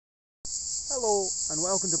Hello and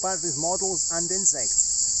welcome to Patrick's Models and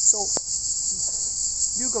Insects. So,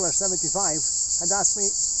 Bugler75 had asked me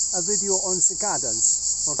a video on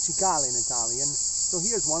cicadas, or cicale in Italian. So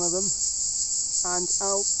here's one of them, and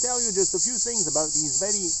I'll tell you just a few things about these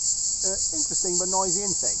very interesting but noisy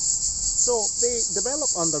insects. So they develop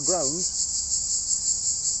underground,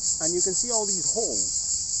 and you can see all these holes,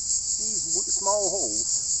 these small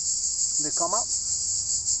holes. They come up.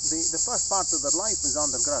 The first part of their life is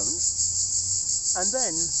underground. And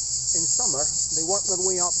then, in summer, they work their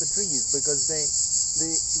way up the trees because they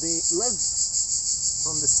live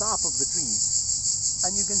from the sap of the trees.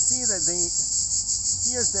 And you can see that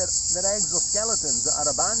here's their exoskeletons that are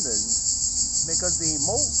abandoned because they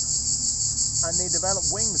molt and they develop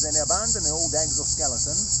wings and they abandon the old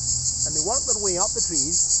exoskeleton and they work their way up the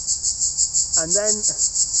trees. And then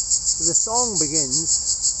the song begins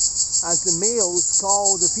as the males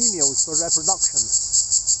call the females for reproduction.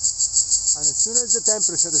 And as soon as the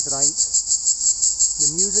temperature is right, the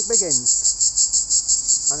music begins,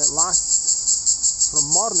 and it lasts from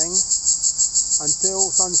morning until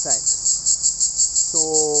sunset. So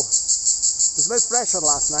it was a bit fresher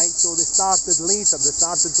last night, so they started later. They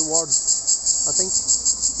started towards, I think,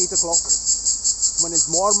 8 o'clock. When it's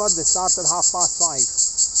warmer, they start at 5:30.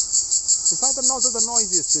 In fact, they're not at the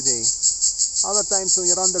noisiest today. Other times when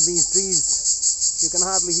you're under these trees, you can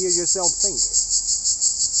hardly hear yourself think.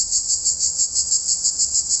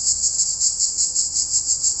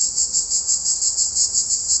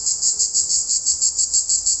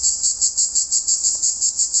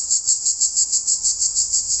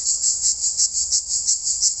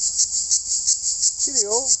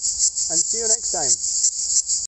 Cheerio.